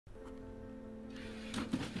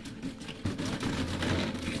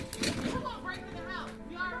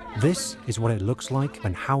This is what it looks like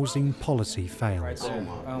when housing policy fails.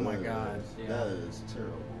 Oh my God. That is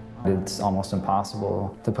terrible. It's almost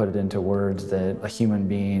impossible to put it into words that a human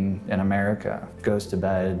being in America goes to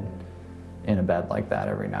bed in a bed like that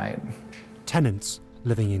every night. Tenants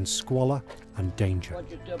living in squalor and danger.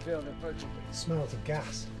 Smells of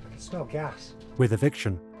gas. I can smell gas. With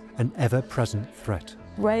eviction an ever-present threat.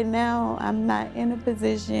 Right now, I'm not in a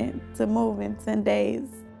position to move in 10 days.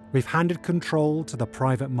 We've handed control to the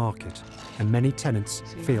private market, and many tenants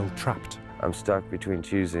feel trapped. I'm stuck between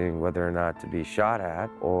choosing whether or not to be shot at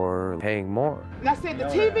or paying more. And I said the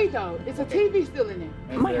TV, though, it's a TV still in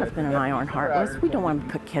there. My husband and I aren't heartless. We don't want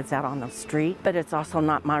to put kids out on the street, but it's also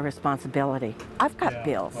not my responsibility. I've got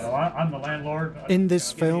bills. Well, I'm the landlord. In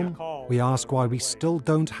this film, we ask why we still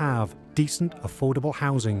don't have decent, affordable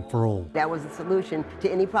housing for all. That was the solution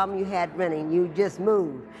to any problem you had renting. You just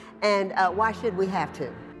move. And why should we have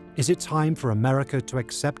to? Is it time for America to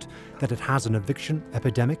accept that it has an eviction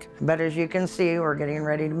epidemic? But as you can see, we're getting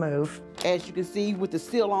ready to move. As you can see with the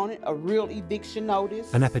seal on it, a real eviction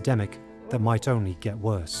notice. An epidemic that might only get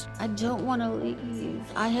worse. I don't want to leave.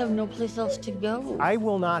 I have no place else to go. I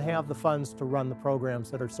will not have the funds to run the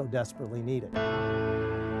programs that are so desperately needed.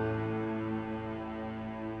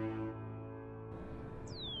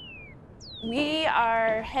 We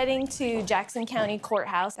are heading to Jackson County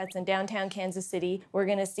Courthouse. That's in downtown Kansas City. We're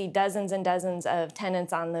going to see dozens and dozens of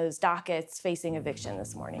tenants on those dockets facing eviction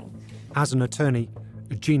this morning. As an attorney,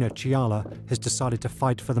 Gina Chiala has decided to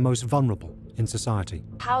fight for the most vulnerable in society.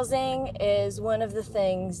 Housing is one of the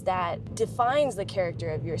things that defines the character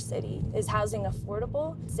of your city. Is housing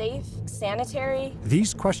affordable, safe, sanitary?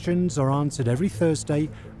 These questions are answered every Thursday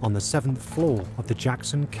on the 7th floor of the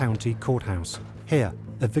Jackson County Courthouse. Here,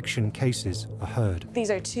 eviction cases are heard.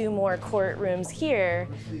 These are 2 more courtrooms here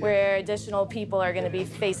where additional people are going to be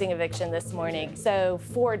facing eviction this morning, so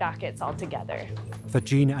 4 dockets altogether. For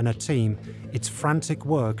Gina and her team, it's frantic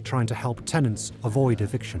work trying to help tenants avoid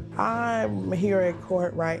eviction. I'm here at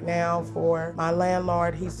court right now for my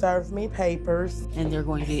landlord. He served me papers. And they're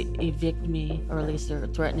going to evict me, or at least they're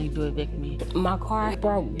threatening to evict me. My car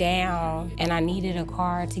broke down and I needed a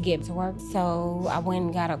car to get to work, so I went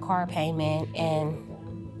and got a car payment and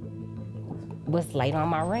was late on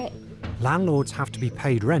my rent. Landlords have to be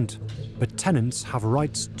paid rent, but tenants have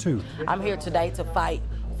rights too. I'm here today to fight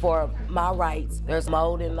for my rights. There's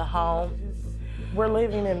mold in the home. We're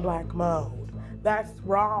living in black mold. That's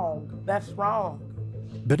wrong. That's wrong.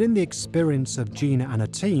 But in the experience of Gina and her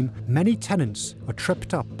team, many tenants are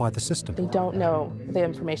tripped up by the system. They don't know the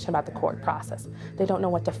information about the court process. They don't know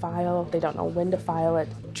what to file. They don't know when to file it.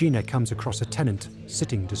 Gina comes across a tenant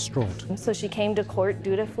sitting distraught. So she came to court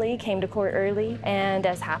dutifully, came to court early, and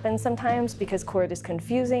as happens sometimes, because court is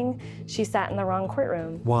confusing, she sat in the wrong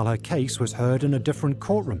courtroom. While her case was heard in a different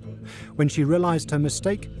courtroom. When she realized her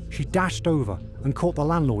mistake, she dashed over and caught the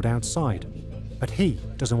landlord outside. But he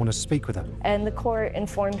doesn't want to speak with her. And the court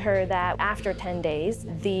informed her that after 10 days,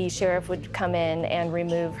 the sheriff would come in and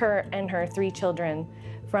remove her and her 3 children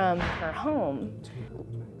from her home.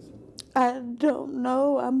 I don't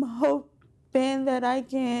know. I'm hoping that I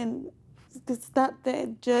can stop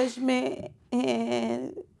that judgment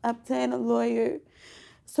and obtain a lawyer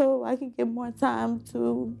so I can get more time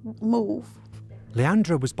to move.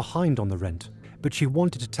 Leandra was behind on the rent, but she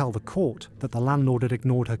wanted to tell the court that the landlord had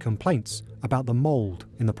ignored her complaints about the mold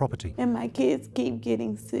in the property. And my kids keep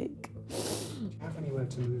getting sick. Have anywhere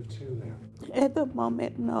to move to now? At the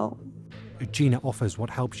moment, no. Gina offers what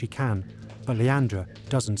help she can, but Leandra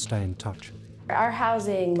doesn't stay in touch. Our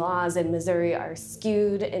housing laws in Missouri are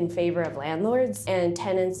skewed in favor of landlords, and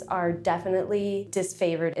tenants are definitely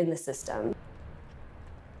disfavored in the system.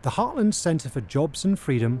 The Heartland Center for Jobs and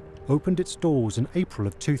Freedom opened its doors in April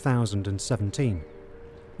of 2017.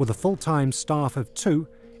 With a full-time staff of 2,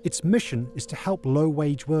 its mission is to help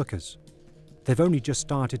low-wage workers. They've only just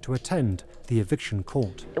started to attend the eviction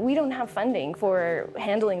court. We don't have funding for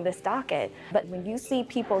handling this docket, but when you see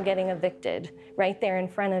people getting evicted right there in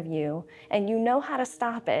front of you, and you know how to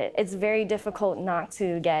stop it, it's very difficult not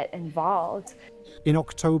to get involved. In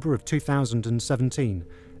October of 2017,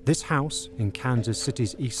 this house in Kansas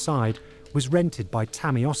City's east side was rented by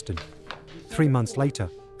Tammy Austin. 3 months later,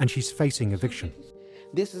 and she's facing eviction.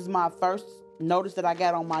 This is my first notice that I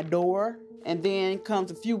got on my door, and then comes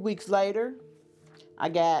a few weeks later, I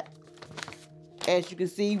got, as you can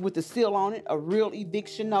see with the seal on it, a real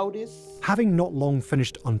eviction notice. Having not long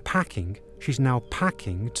finished unpacking, she's now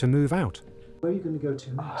packing to move out. Where are you going to go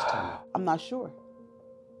to next time? I'm not sure.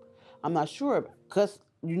 I'm not sure, because,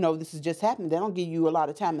 you know, this is just happening. They don't give you a lot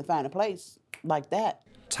of time to find a place like that.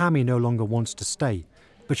 Tammy no longer wants to stay,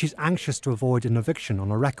 but she's anxious to avoid an eviction on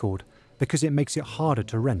a record because it makes it harder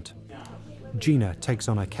to rent. Gina takes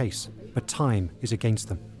on her case, but time is against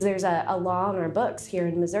them. There's a law in our books here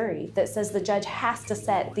in Missouri that says the judge has to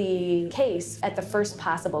set the case at the first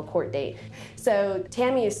possible court date. So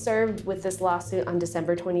Tammy is served with this lawsuit on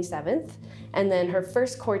December 27th, and then her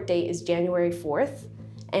first court date is January 4th,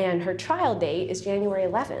 and her trial date is January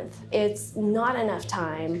 11th. It's not enough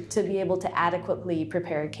time to be able to adequately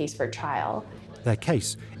prepare a case for trial. Their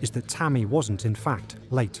case is that Tammy wasn't, in fact,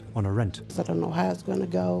 late on her rent. I don't know how it's going to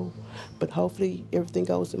go, but hopefully everything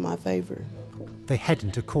goes in my favor. They head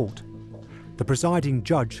into court. The presiding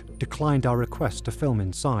judge declined our request to film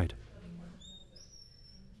inside.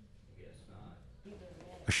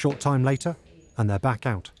 A short time later, and they're back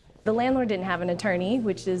out. The landlord didn't have an attorney,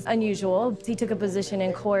 which is unusual. He took a position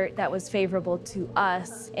in court that was favorable to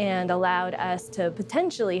us and allowed us to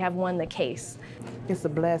potentially have won the case. It's a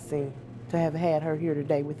blessing to have had her here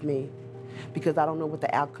today with me, because I don't know what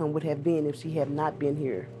the outcome would have been if she had not been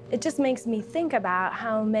here. It just makes me think about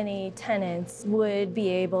how many tenants would be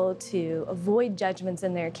able to avoid judgments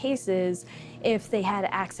in their cases if they had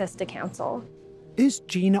access to counsel. Is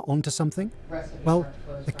Gina onto something? Well,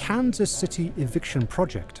 the Kansas City Eviction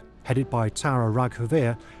Project, headed by Tara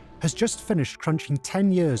Raghuveer, has just finished crunching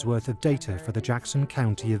 10 years' worth of data for the Jackson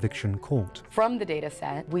County Eviction Court. From the data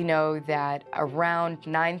set, we know that around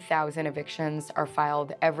 9,000 evictions are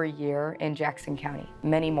filed every year in Jackson County.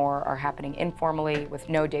 Many more are happening informally with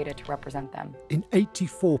no data to represent them. In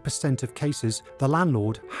 84% of cases, the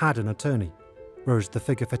landlord had an attorney, whereas the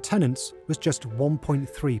figure for tenants was just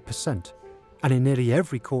 1.3%. And in nearly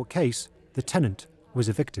every court case, the tenant was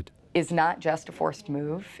evicted. Is not just a forced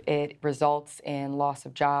move. It results in loss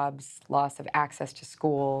of jobs, loss of access to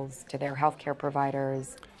schools, to their healthcare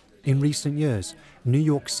providers. In recent years, New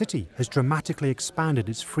York City has dramatically expanded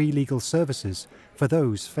its free legal services for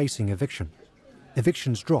those facing eviction.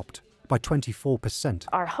 Evictions dropped by 24%.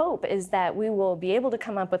 Our hope is that we will be able to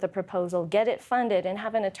come up with a proposal, get it funded, and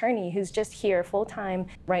have an attorney who's just here full-time.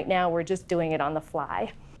 Right now, we're just doing it on the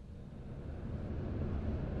fly.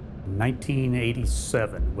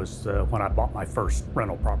 1987 was when I bought my first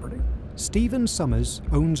rental property. Stephen Summers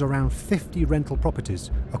owns around 50 rental properties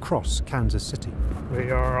across Kansas City.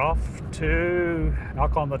 We are off to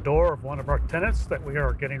knock on the door of one of our tenants that we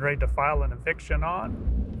are getting ready to file an eviction on.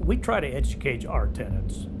 We try to educate our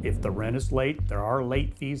tenants. If the rent is late, there are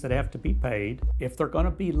late fees that have to be paid. If they're going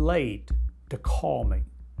to be late, to call me,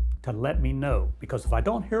 to let me know, because if I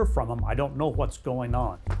don't hear from them, I don't know what's going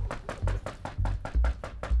on.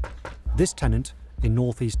 This tenant in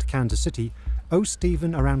northeast Kansas City owes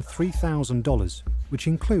Stephen around $3,000, which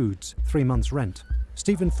includes 3 months' rent.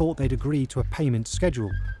 Stephen thought they'd agree to a payment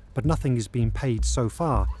schedule, but nothing is being paid so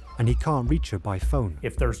far, and he can't reach her by phone.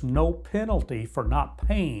 If there's no penalty for not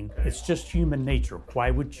paying, it's just human nature.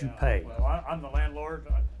 Why would you pay? Well, I'm the landlord.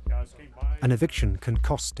 Guys came by. An eviction can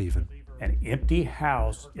cost Stephen. An empty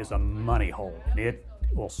house is a money hole. It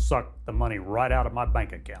will suck the money right out of my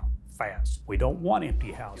bank account. Fast. We don't want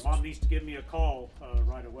empty houses. Mom needs to give me a call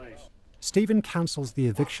right away. Stephen cancels the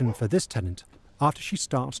eviction for this tenant after she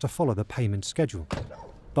starts to follow the payment schedule.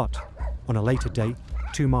 But on a later day,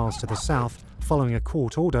 2 miles to the south, following a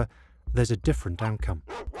court order, there's a different outcome.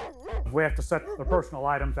 We have to set the personal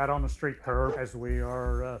items out on the street curb as we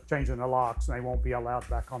are changing the locks, and they won't be allowed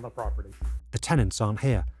back on the property. The tenants aren't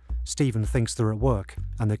here. Stephen thinks they're at work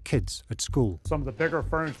and the kids at school. Some of the bigger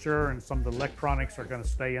furniture and some of the electronics are going to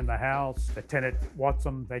stay in the house. The tenant wants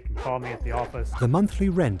them, they can call me at the office. The monthly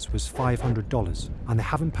rent was $500 and they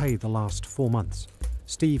haven't paid the last 4 months.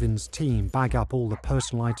 Stephen's team bag up all the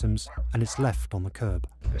personal items and it's left on the curb.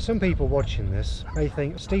 Some people watching this may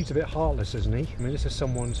think Steve's a bit heartless, isn't he? I mean, this is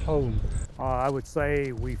someone's home. I would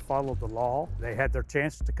say we followed the law. They had their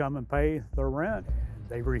chance to come and pay their rent.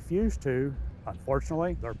 They refused to.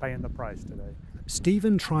 Unfortunately, they're paying the price today.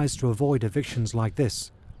 Stephen tries to avoid evictions like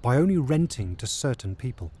this by only renting to certain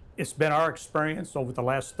people. It's been our experience over the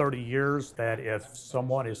last 30 years that if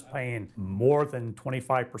someone is paying more than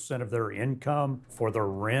 25% of their income for their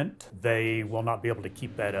rent, they will not be able to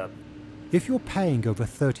keep that up. If you're paying over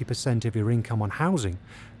 30% of your income on housing,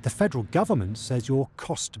 the federal government says you're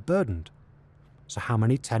cost-burdened. So how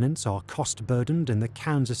many tenants are cost-burdened in the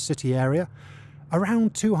Kansas City area?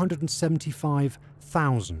 Around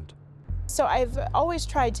 275,000. So I've always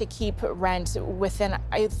tried to keep rent within,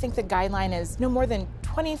 I think the guideline is no more than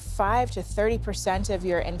 25 to 30% of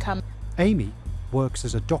your income. Amy works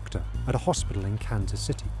as a doctor at a hospital in Kansas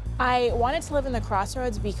City. I wanted to live in the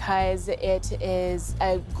Crossroads because it is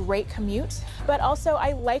a great commute, but also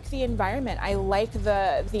I like the environment. I like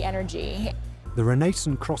the energy. The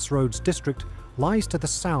Renaissance Crossroads district lies to the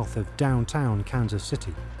south of downtown Kansas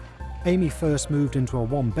City. Amy first moved into a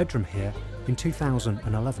one-bedroom here in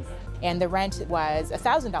 2011. And the rent was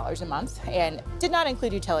 $1,000 a month and did not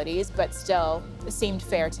include utilities, but still seemed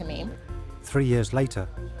fair to me. 3 years later,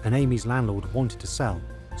 and Amy's landlord wanted to sell,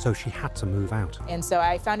 so she had to move out. And so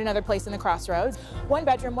I found another place in the Crossroads, 1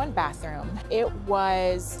 bedroom, 1 bathroom. It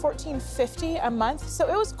was $1,450 a month,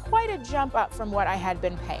 so it was quite a jump up from what I had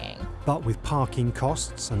been paying. But with parking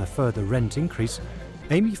costs and a further rent increase,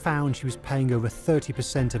 Amy found she was paying over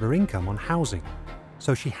 30% of her income on housing,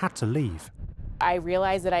 so she had to leave. I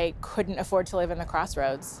realized that I couldn't afford to live in the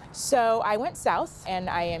Crossroads. So I went south, and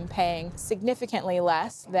I am paying significantly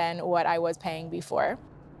less than what I was paying before.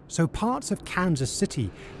 So parts of Kansas City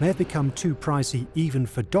may have become too pricey even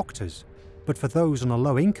for doctors, but for those on a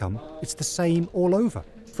low income, it's the same all over.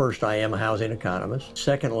 First, I am a housing economist.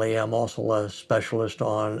 Secondly, I'm also a specialist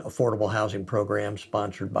on affordable housing programs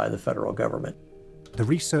sponsored by the federal government. The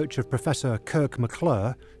research of Professor Kirk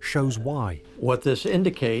McClure shows why. What this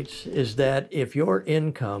indicates is that if your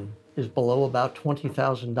income is below about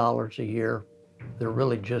 $20,000 a year, there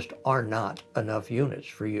really just are not enough units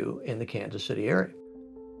for you in the Kansas City area.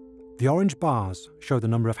 The orange bars show the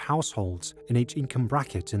number of households in each income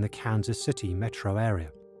bracket in the Kansas City metro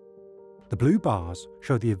area. The blue bars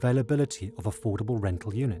show the availability of affordable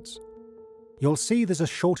rental units. You'll see there's a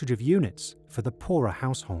shortage of units for the poorer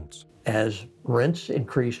households. As rents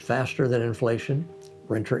increase faster than inflation,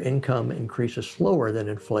 renter income increases slower than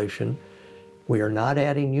inflation, we are not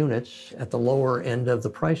adding units at the lower end of the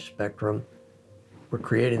price spectrum. We're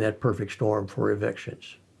creating that perfect storm for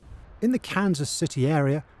evictions. In the Kansas City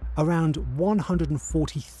area, around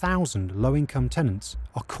 140,000 low-income tenants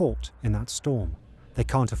are caught in that storm. They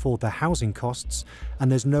can't afford their housing costs,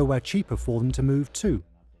 and there's nowhere cheaper for them to move to.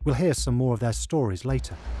 We'll hear some more of their stories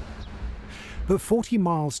later. But 40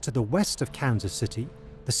 miles to the west of Kansas City,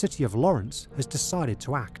 the city of Lawrence has decided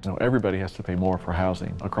to act. You know, everybody has to pay more for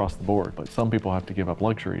housing across the board, but some people have to give up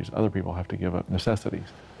luxuries, other people have to give up necessities.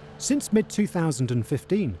 Since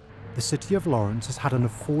mid-2015, the city of Lawrence has had an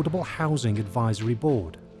affordable housing advisory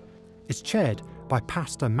board. It's chaired by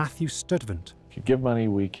Pastor Matthew Studvant. If you give money,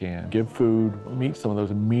 we can give food, meet some of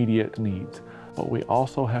those immediate needs, but we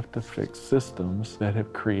also have to fix systems that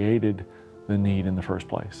have created the need in the first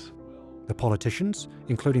place. The politicians,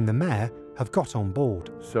 including the mayor, have got on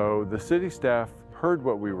board. So the city staff heard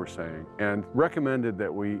what we were saying and recommended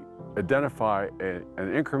that we identify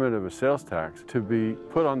an increment of a sales tax to be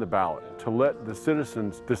put on the ballot to let the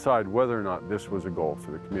citizens decide whether or not this was a goal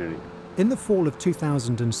for the community. In the fall of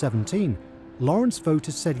 2017, Lawrence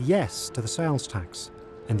voters said yes to the sales tax,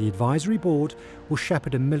 and the advisory board will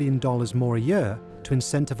shepherd $1 million more a year to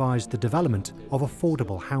incentivize the development of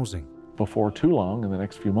affordable housing. Before too long, in the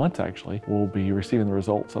next few months actually, we'll be receiving the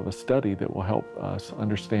results of a study that will help us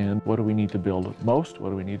understand what do we need to build most, what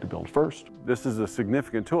do we need to build first. This is a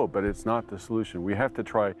significant tool, but it's not the solution. We have to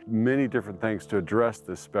try many different things to address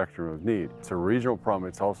this spectrum of need. It's a regional problem,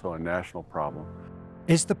 it's also a national problem.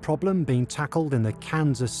 Is the problem being tackled in the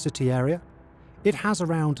Kansas City area? It has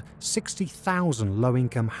around 60,000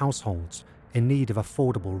 low-income households in need of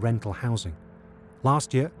affordable rental housing.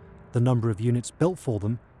 Last year, the number of units built for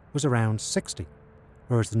them was around 60,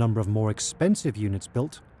 whereas the number of more expensive units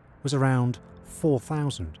built was around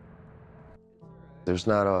 4,000. There's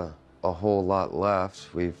not a whole lot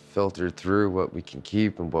left. We've filtered through what we can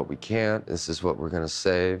keep and what we can't. This is what we're going to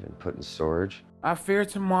save and put in storage. I fear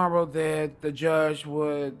tomorrow that the judge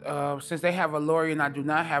would, since they have a lawyer and I do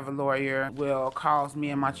not have a lawyer, will cause me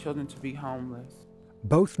and my children to be homeless.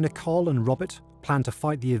 Both Nicole and Robert plan to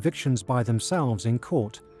fight the evictions by themselves in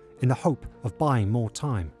court in the hope of buying more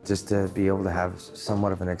time. Just to be able to have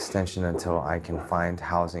somewhat of an extension until I can find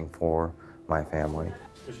housing for my family.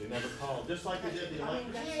 Because you never called, just like you did the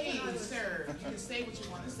election. Hey, sir, you can say what you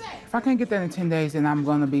want to say. If I can't get that in 10 days, then I'm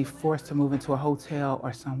going to be forced to move into a hotel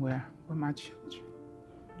or somewhere with my children.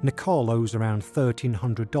 Nicole owes around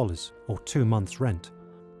 $1,300 or 2 months' rent.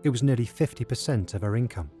 It was nearly 50% of her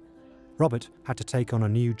income. Robert had to take on a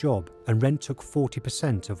new job, and rent took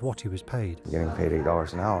 40% of what he was paid. I'm getting paid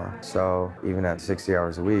 $8 an hour, so even at 60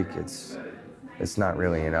 hours a week, it's not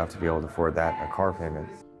really enough to be able to afford that and a car payment.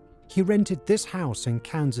 He rented this house in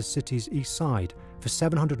Kansas City's east side for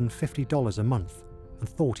 $750 a month and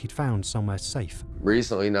thought he'd found somewhere safe.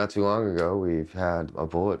 Recently, not too long ago, we've had a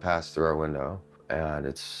bullet pass through our window, and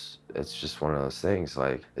it's just one of those things,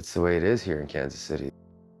 like, it's the way it is here in Kansas City.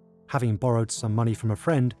 Having borrowed some money from a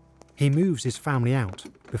friend, he moves his family out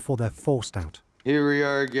before they're forced out. Here we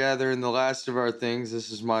are gathering the last of our things. This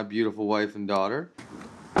is my beautiful wife and daughter.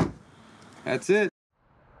 That's it.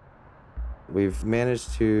 We've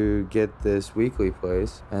managed to get this weekly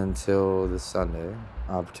place until this Sunday.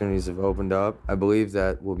 Opportunities have opened up. I believe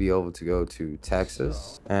that we'll be able to go to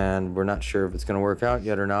Texas, and we're not sure if it's going to work out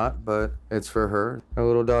yet or not, but it's for her. Our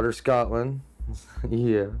little daughter, Scotland.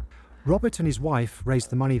 Yeah. Robert and his wife raised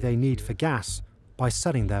the money they need for gas by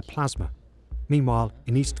selling their plasma. Meanwhile,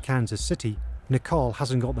 in East Kansas City, Nicole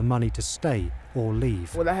hasn't got the money to stay or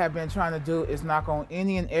leave. What I have been trying to do is knock on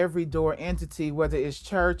any and every door entity, whether it's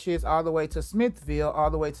churches, all the way to Smithville, all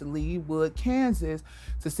the way to Leewood, Kansas,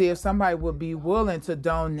 to see if somebody would be willing to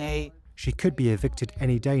donate. She could be evicted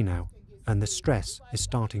any day now, and the stress is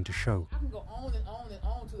starting to show. I can go on and on and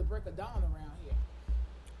on to the break of dawn around here.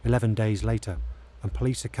 11 days later, and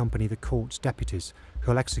police accompany the court's deputies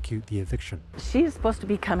who'll execute the eviction. She's supposed to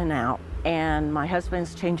be coming out, and my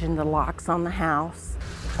husband's changing the locks on the house.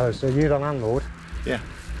 Oh, so you're the landlord? Yeah.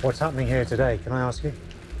 What's happening here today, can I ask you?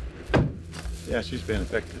 Yeah, she's been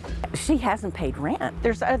evicted. She hasn't paid rent.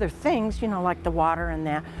 There's other things, you know, like the water and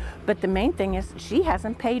that, but the main thing is she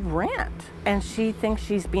hasn't paid rent, and she thinks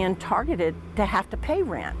she's being targeted to have to pay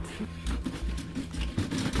rent.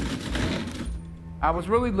 I was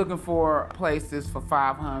really looking for places for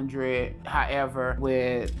 $500. However,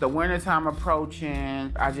 with the wintertime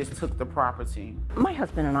approaching, I just took the property. My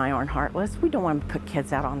husband and I aren't heartless. We don't want to put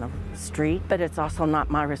kids out on the street, but it's also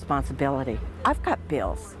not my responsibility. I've got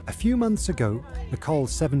bills. A few months ago,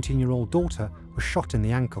 Nicole's 17-year-old daughter was shot in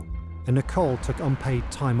the ankle, and Nicole took unpaid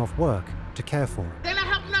time off work to care for her. They're not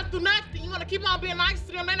helping us do nothing. You want to keep on being nice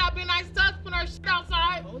to them, they're not being nice to us, putting our shit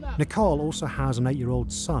outside. Nicole also has an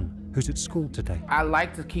 8-year-old son who's at school today. I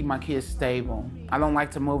like to keep my kids stable. I don't like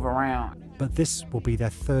to move around. But this will be their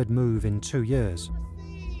third move in 2 years.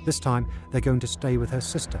 This time, they're going to stay with her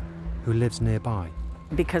sister, who lives nearby.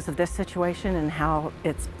 Because of this situation and how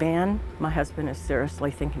it's been, my husband is seriously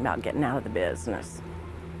thinking about getting out of the business.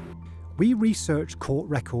 We researched court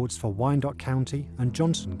records for Wyandotte County and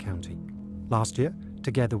Johnson County. Last year,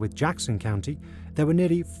 together with Jackson County, there were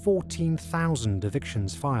nearly 14,000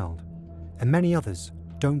 evictions filed, and many others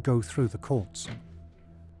don't go through the courts.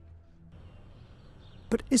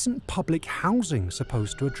 But isn't public housing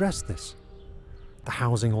supposed to address this? The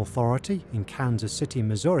Housing Authority in Kansas City,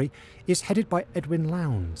 Missouri, is headed by Edwin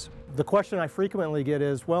Lowndes. The question I frequently get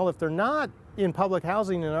is, well, if they're not in public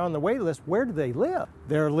housing and are on the wait list, where do they live?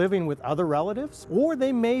 They're living with other relatives, or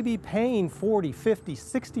they may be paying 40, 50,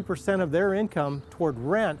 60% of their income toward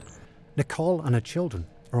rent. Nicole and her children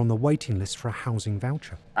are on the waiting list for a housing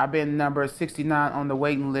voucher. I've been number 69 on the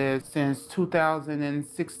waiting list since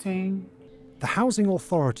 2016. The Housing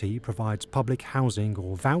Authority provides public housing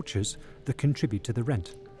or vouchers that contribute to the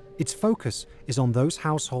rent. Its focus is on those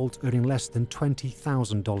households earning less than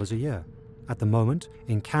 $20,000 a year. At the moment,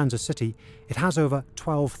 in Kansas City, it has over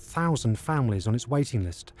 12,000 families on its waiting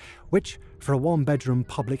list, which, for a one-bedroom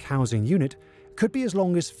public housing unit, could be as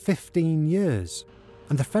long as 15 years.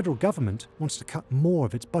 And the federal government wants to cut more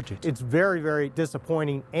of its budget. It's very, very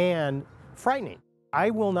disappointing and frightening. I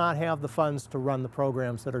will not have the funds to run the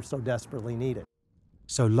programs that are so desperately needed.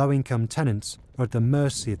 So low-income tenants are at the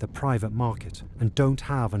mercy of the private market and don't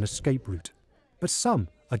have an escape route. But some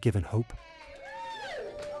are given hope.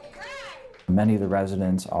 Many of the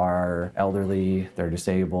residents are elderly, they're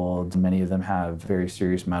disabled, many of them have very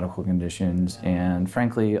serious medical conditions, and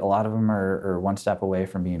frankly, a lot of them are one step away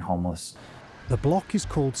from being homeless. The block is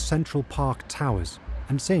called Central Park Towers,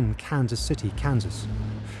 and it's in Kansas City, Kansas.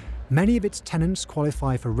 Many of its tenants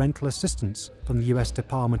qualify for rental assistance from the U.S.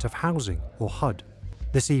 Department of Housing, or HUD.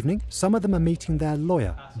 This evening, some of them are meeting their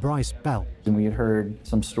lawyer, Bryce Bell. And we had heard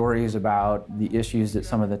some stories about the issues that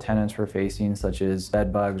some of the tenants were facing, such as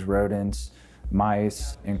bed bugs, rodents,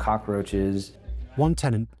 mice, and cockroaches. One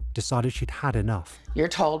tenant decided she'd had enough. You're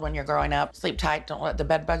told when you're growing up, sleep tight, don't let the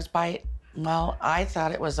bed bugs bite. Well, I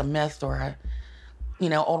thought it was a myth or a,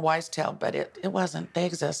 old wives' tale, but it wasn't. They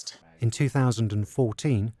exist. In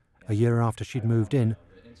 2014, a year after she'd moved in,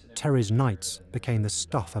 Terry's nights became the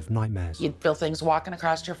stuff of nightmares. You'd feel things walking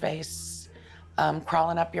across your face,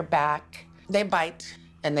 crawling up your back. They bite,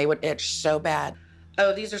 and they would itch so bad.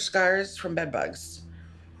 Oh, these are scars from bed bugs.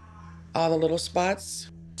 All the little spots.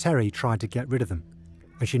 Terry tried to get rid of them,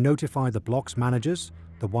 and she notified the block's managers,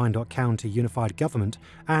 the Wyandotte County Unified Government,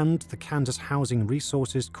 and the Kansas Housing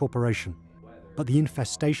Resources Corporation. But the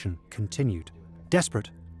infestation continued. Desperate,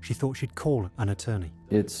 she thought she'd call an attorney.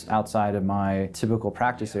 It's outside of my typical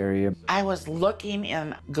practice area. I was looking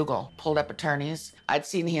in Google, pulled up attorneys. I'd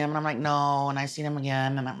seen him, and I'm like, no, and I seen him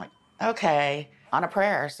again, and I'm like, okay. On a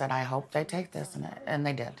prayer, said, I hope they take this, and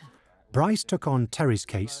they did. Bryce took on Terry's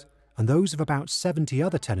case and those of about 70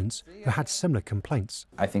 other tenants who had similar complaints.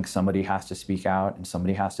 I think somebody has to speak out and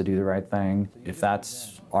somebody has to do the right thing. If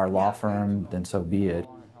that's our law firm, then so be it.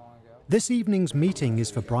 This evening's meeting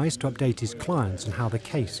is for Bryce to update his clients on how the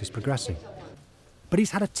case is progressing. But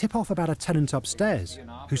he's had a tip-off about a tenant upstairs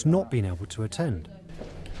who's not been able to attend.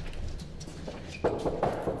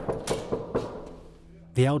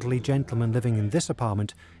 The elderly gentleman living in this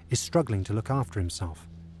apartment is struggling to look after himself.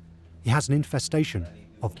 He has an infestation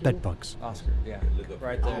of bedbugs. Oscar, yeah,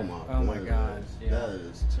 right there. Oh my God. Yeah. That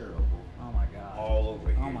is terrible. Oh my God. All over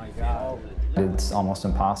here. Oh my God. It's almost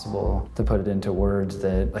impossible to put it into words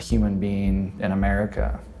that a human being in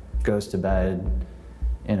America goes to bed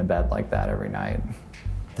in a bed like that every night.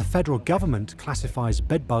 The federal government classifies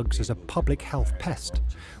bedbugs as a public health pest,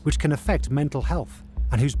 which can affect mental health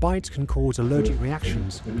and whose bites can cause allergic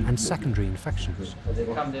reactions and secondary infections.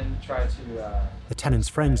 They've come in to try to... The tenants'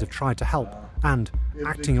 friends have tried to help, and,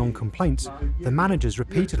 acting on complaints, the managers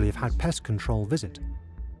repeatedly have had pest control visit.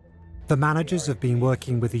 The managers have been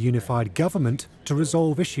working with the unified government to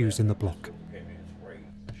resolve issues in the block.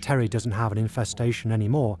 Terry doesn't have an infestation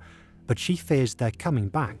anymore, but she fears they're coming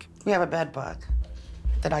back. We have a bed bug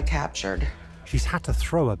that I captured. She's had to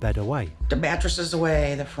throw a bed away. The mattress is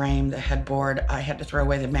away, the frame, the headboard. I had to throw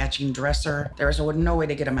away the matching dresser. There was no way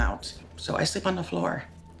to get them out, so I sleep on the floor.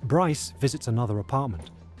 Bryce visits another apartment.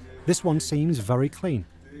 This one seems very clean.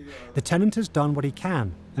 The tenant has done what he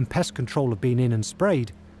can, and pest control have been in and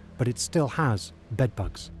sprayed, but it still has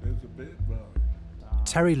bedbugs.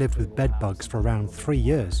 Terry lived with bedbugs for around 3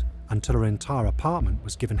 years, until her entire apartment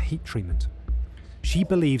was given heat treatment. She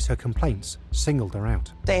believes her complaints singled her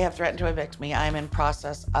out. They have threatened to evict me. I'm in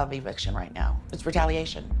process of eviction right now. It's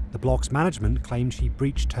retaliation. The block's management claimed she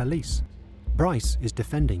breached her lease. Bryce is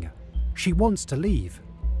defending her. She wants to leave,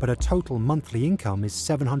 but her total monthly income is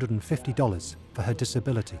 $750 for her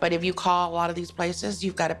disability. But if you call a lot of these places,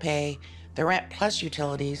 you've got to pay the rent plus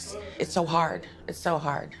utilities. It's so hard. It's so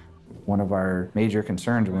hard. One of our major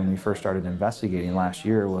concerns when we first started investigating last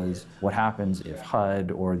year was what happens if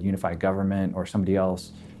HUD or the unified government or somebody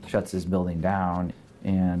else shuts this building down.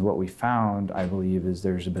 And what we found, I believe, is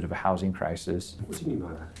there's a bit of a housing crisis. What do you mean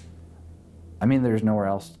by that? I mean, there's nowhere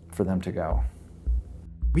else for them to go.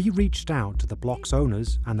 We reached out to the block's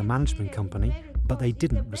owners and the management company, but they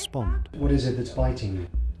didn't respond. What is it that's biting you?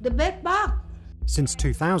 The bed bug. Since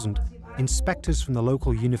 2000, inspectors from the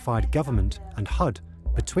local unified government and HUD,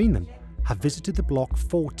 between them, have visited the block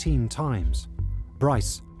 14 times.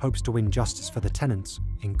 Bryce hopes to win justice for the tenants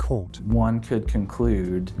in court. One could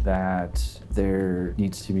conclude that there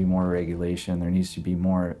needs to be more regulation, there needs to be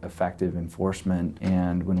more effective enforcement,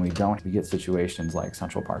 and when we don't, we get situations like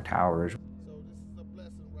Central Park Towers.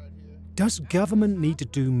 Does government need to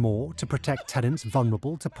do more to protect tenants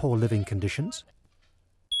vulnerable to poor living conditions?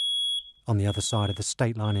 On the other side of the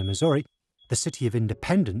state line in Missouri, the city of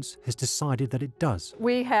Independence has decided that it does.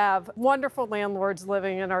 We have wonderful landlords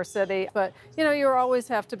living in our city, but you always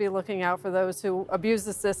have to be looking out for those who abuse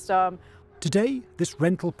the system. Today, this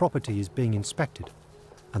rental property is being inspected,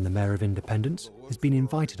 and the mayor of Independence has been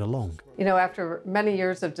invited along. After many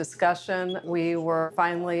years of discussion, we were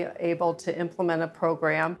finally able to implement a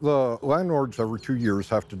program. The landlords every 2 years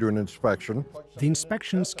have to do an inspection. The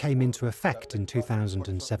inspections came into effect in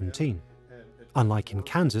 2017. Unlike in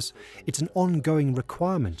Kansas, it's an ongoing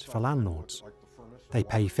requirement for landlords. They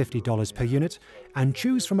pay $50 per unit and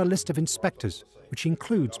choose from a list of inspectors, which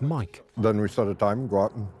includes Mike. Then we set a time and go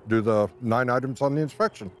out and do the 9 items on the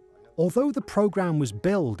inspection. Although the program was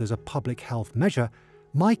billed as a public health measure,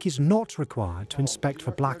 Mike is not required to inspect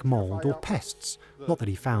for black mold or pests, not that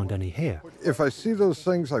he found any here. If I see those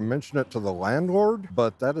things, I mention it to the landlord,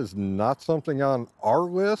 but that is not something on our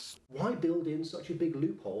list. Why build in such a big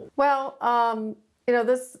loophole? Well,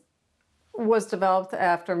 this was developed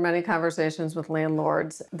after many conversations with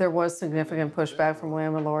landlords. There was significant pushback from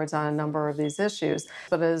landlords on a number of these issues,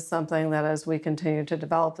 but it is something that as we continue to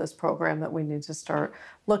develop this program that we need to start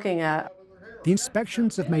looking at. The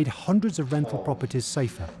inspections have made hundreds of rental properties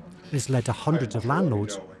safer. It's led to hundreds of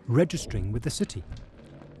landlords registering with the city.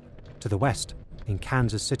 To the west, in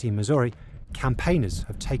Kansas City, Missouri, campaigners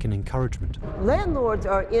have taken encouragement. Landlords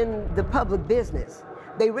are in the public business.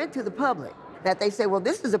 They rent to the public. That they say, well,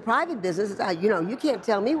 this is a private business. You can't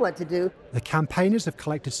tell me what to do. The campaigners have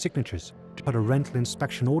collected signatures to put a rental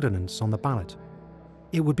inspection ordinance on the ballot.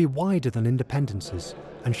 It would be wider than Independence's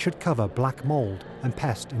and should cover black mold and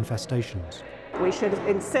pest infestations. We should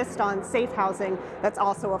insist on safe housing that's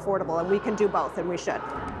also affordable, and we can do both, and we should.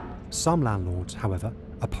 Some landlords, however,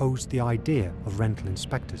 opposed the idea of rental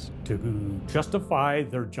inspectors. To justify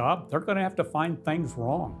their job, they're going to have to find things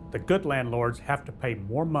wrong. The good landlords have to pay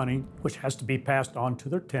more money, which has to be passed on to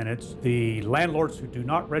their tenants. The landlords who do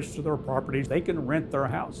not register their properties, they can rent their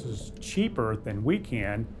houses cheaper than we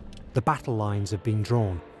can. The battle lines have been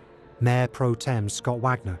drawn. Mayor Pro Tem Scott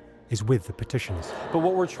Wagner is with the petitioners. But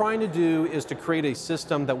what we're trying to do is to create a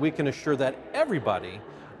system that we can assure that everybody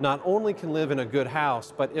not only can live in a good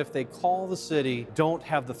house, but if they call the city, don't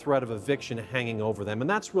have the threat of eviction hanging over them. And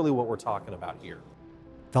that's really what we're talking about here.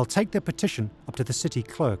 They'll take the petition up to the city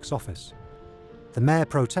clerk's office. The Mayor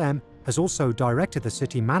Pro Tem has also directed the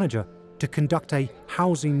city manager to conduct a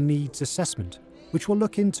housing needs assessment, which will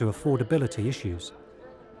look into affordability issues.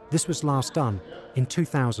 This was last done in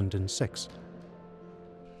 2006.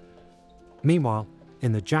 Meanwhile,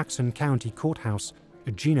 in the Jackson County Courthouse,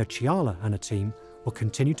 Gina Chiala and a team will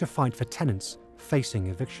continue to fight for tenants facing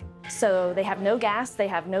eviction. So they have no gas, they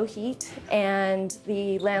have no heat, and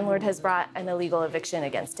the landlord has brought an illegal eviction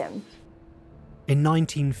against him. In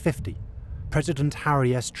 1950, President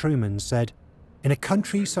Harry S. Truman said, "In a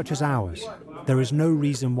country such as ours, there is no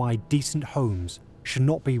reason why decent homes should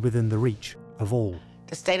not be within the reach of all."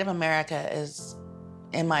 The state of America is,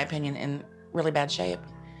 in my opinion, in really bad shape.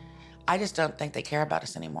 I just don't think they care about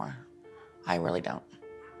us anymore. I really don't.